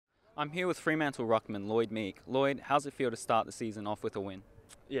I'm here with Fremantle ruckman Lloyd Meek. Lloyd, how's it feel to start the season off with a win?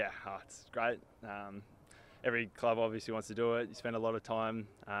 Yeah, it's great. Every club obviously wants to do it. You spend a lot of time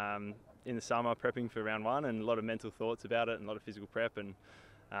in the summer prepping for round one and a lot of mental thoughts about it and a lot of physical prep. And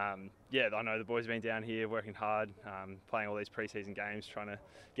yeah, I know the boys have been down here working hard, playing all these pre-season games, trying to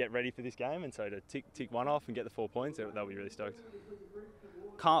get ready for this game. And so to tick one off and get the 4 points, they'll be really stoked.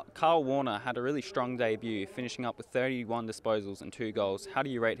 Carl Warner had a really strong debut, finishing up with 31 disposals and 2 goals. How do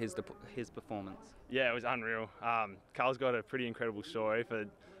you rate his performance? Yeah, it was unreal. Carl's got a pretty incredible story. For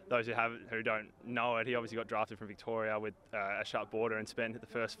those who don't know it, he obviously got drafted from Victoria with a shut border and spent the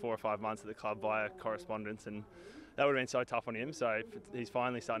first 4 or 5 months at the club via correspondence, and that would have been so tough on him. So he's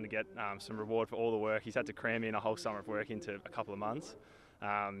finally starting to get some reward for all the work. He's had to cram in a whole summer of work into a couple of months.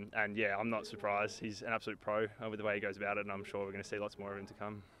 And yeah, I'm not surprised. He's an absolute pro with the way he goes about it, and I'm sure we're going to see lots more of him to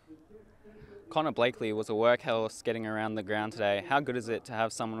come. Connor Blakely was a workhorse getting around the ground today. How good is it to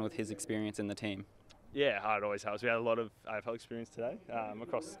have someone with his experience in the team? Yeah, it always helps. We had a lot of AFL experience today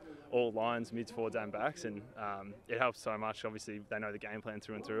across all lines, mids, forwards and backs, and it helps so much. Obviously, they know the game plan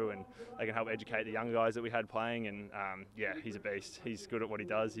through and through, and they can help educate the young guys that we had playing, and yeah, he's a beast. He's good at what he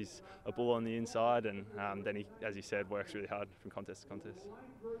does. He's a bull on the inside, and then he, as you said, works really hard from contest to contest.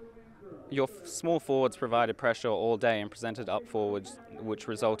 Your small forwards provided pressure all day and presented up forwards, which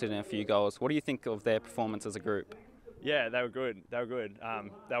resulted in a few goals. What do you think of their performance as a group? Yeah, they were good. They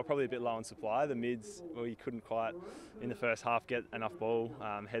were probably a bit low on supply. The mids, we couldn't quite, in the first half, get enough ball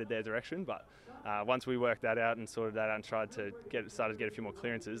headed their direction. But once we worked that out and sorted that out and started to get a few more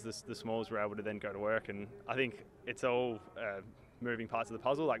clearances, the smalls were able to then go to work. And I think it's all moving parts of the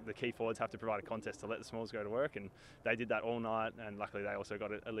puzzle. Like the key forwards have to provide a contest to let the smalls go to work, and they did that all night. And luckily, they also got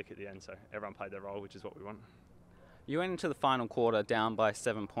a lick at the end. So everyone played their role, which is what we want. You went into the final quarter down by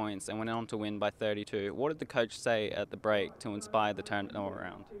 7 points and went on to win by 32. What did the coach say at the break to inspire the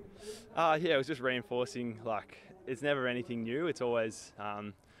turnaround? Yeah, it was just reinforcing, like, it's never anything new. It's always,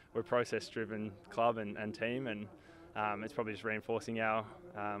 we're a process-driven club and team, and it's probably just reinforcing our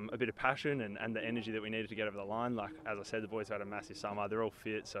a bit of passion and the energy that we needed to get over the line. Like, as I said, the boys had a massive summer. They're all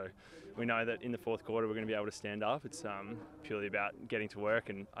fit, so we know that in the fourth quarter we're going to be able to stand up. It's purely about getting to work,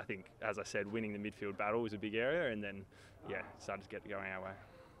 and I think, as I said, winning the midfield battle was a big area, and then, yeah, started to get going our way.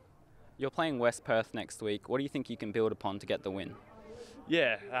 You're playing West Perth next week. What do you think you can build upon to get the win?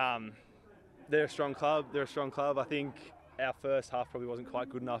 Yeah, they're a strong club. I think our first half probably wasn't quite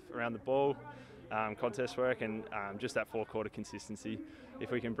good enough around the ball. Contest work and just that 4-quarter consistency. If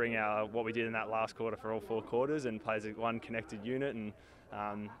we can bring what we did in that last quarter for all 4 quarters and play as one connected unit, and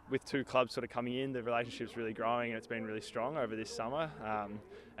with 2 clubs sort of coming in, the relationship's really growing and it's been really strong over this summer.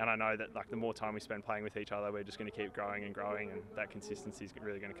 And I know that, like, the more time we spend playing with each other, we're just going to keep growing and that consistency is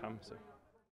really going to come. So.